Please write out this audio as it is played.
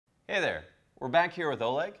Hey there, we're back here with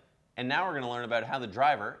Oleg, and now we're going to learn about how the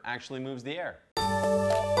driver actually moves the air.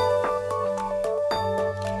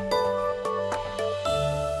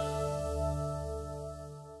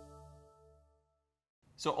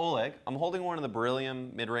 So Oleg, I'm holding one of the beryllium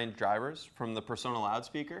mid-range drivers from the Persona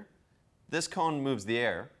loudspeaker. This cone moves the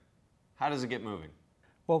air. How does it get moving?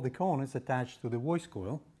 Well, the cone is attached to the voice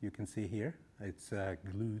coil. You can see here. It's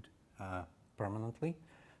glued permanently.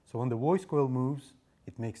 So when the voice coil moves,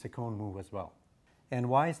 it makes the cone move as well. And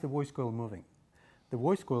why is the voice coil moving? The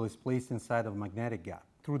voice coil is placed inside of a magnetic gap.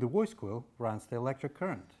 Through the voice coil runs the electric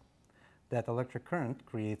current. That electric current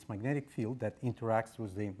creates magnetic field that interacts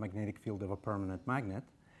with the magnetic field of a permanent magnet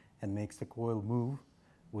and makes the coil move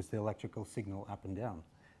with the electrical signal up and down.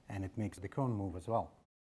 And it makes the cone move as well.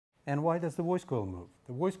 And why does the voice coil move?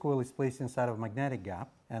 The voice coil is placed inside of a magnetic gap,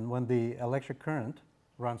 and when the electric current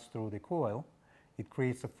runs through the coil, it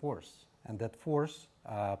creates a force, and that force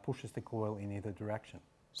pushes the coil in either direction.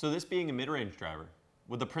 So this being a mid-range driver,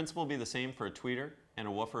 would the principle be the same for a tweeter and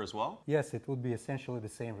a woofer as well? Yes, it would be essentially the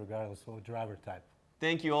same regardless of driver type.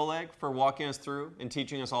 Thank you, Oleg, for walking us through and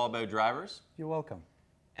teaching us all about drivers. You're welcome.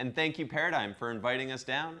 And thank you, Paradigm, for inviting us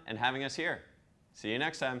down and having us here. See you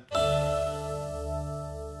next time.